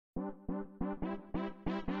Obliterate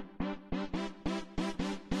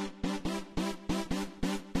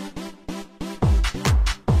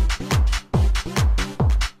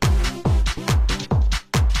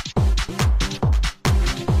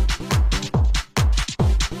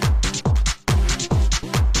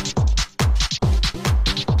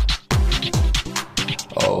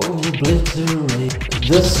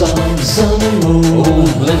the sun, sun and moon.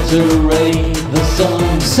 Obliterate the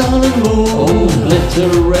sun, sun and moon.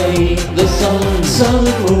 Obliterate the sun, sun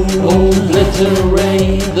and moon.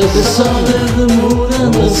 Obliterate the sun and the moon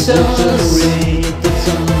and the stars. Obliterate the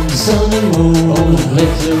sun, sun and moon.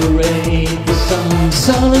 Obliterate the sun,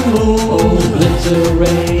 sun and moon.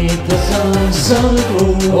 Obliterate the sun, sun and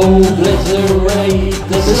moon. Obliterate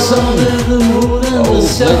the sun and the moon and the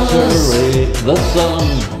stars. Obliterate the sun.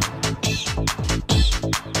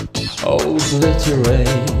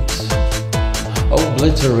 Obliterate,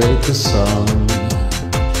 obliterate the sun,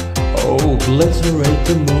 obliterate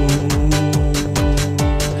the moon,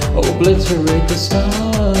 obliterate the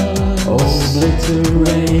stars,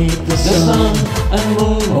 obliterate the sun and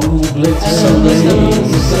moon, obliterate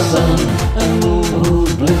the sun and moon,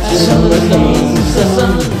 obliterate the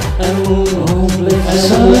sun and moon,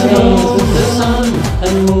 obliterate the sun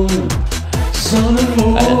and moon, sun and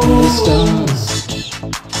moon and the stars.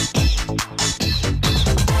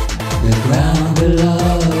 The ground below,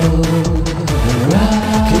 the rock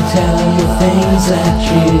can tell you things that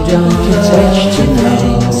you don't wish to know.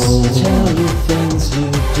 Tell you things you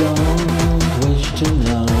don't wish to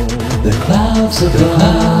know. The clouds above,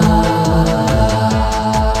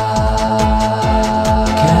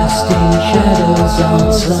 casting shadows on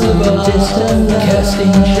some distant love.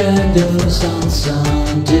 Casting shadows on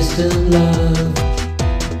some distant love.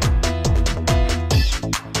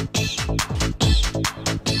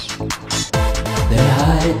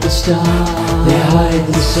 The stars, they hide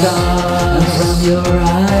the stars, and from your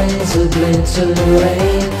eyes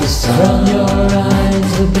obliterate the sun. From your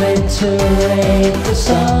eyes obliterate the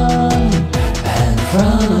sun, and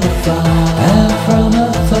from afar,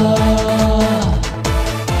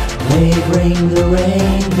 they bring the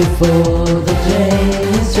rain before the day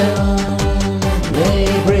is done. They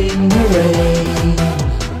bring the rain,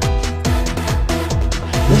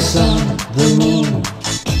 the sun, the moon,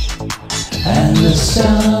 and the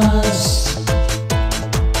stars.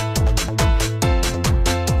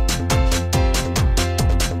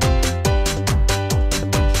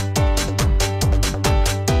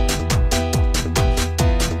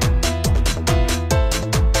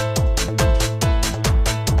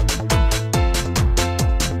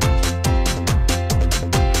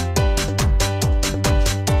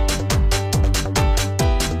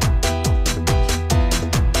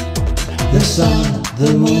 The sun,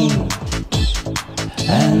 the moon,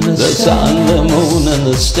 and the sun, the moon and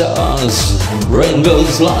the stars,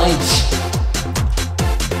 rainbows light,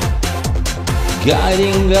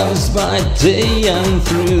 guiding us by day and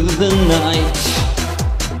through the night,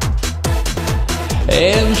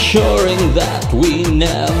 ensuring that we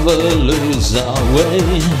never lose our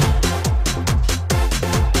way.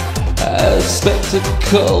 A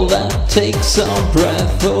spectacle that takes our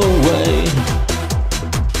breath away.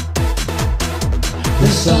 The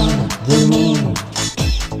sun, the moon,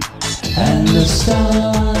 and the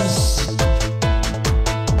stars.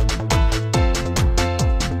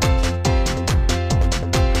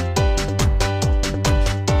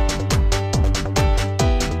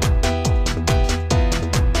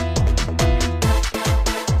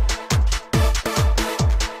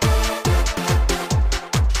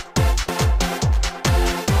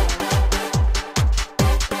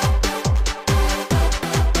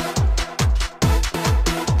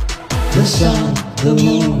 The sun, the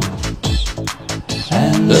moon,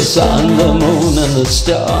 and the sun, the moon and the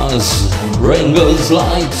stars, rainbows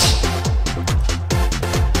light,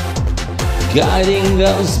 guiding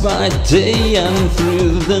us by day and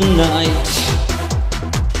through the night,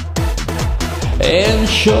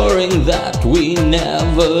 ensuring that we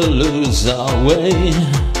never lose our way.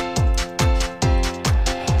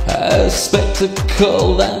 A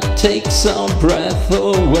spectacle that takes our breath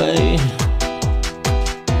away.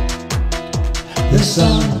 The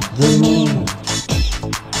sun, the moon,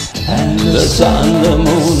 and the sun, the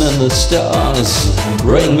moon and the stars,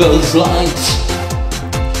 rainbows light,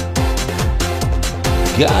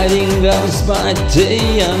 guiding us by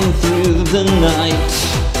day and through the night,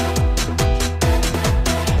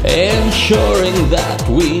 ensuring that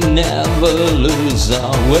we never lose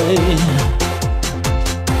our way.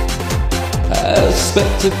 A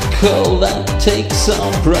spectacle that takes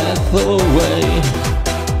our breath away.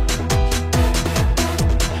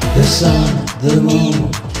 The sun, the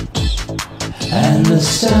moon, and the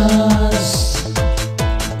stars.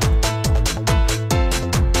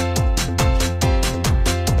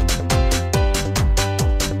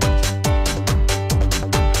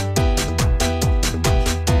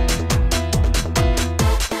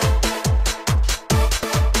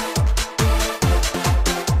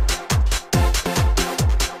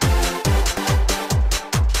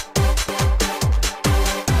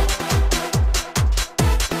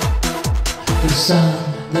 The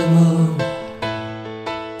sun, the moon,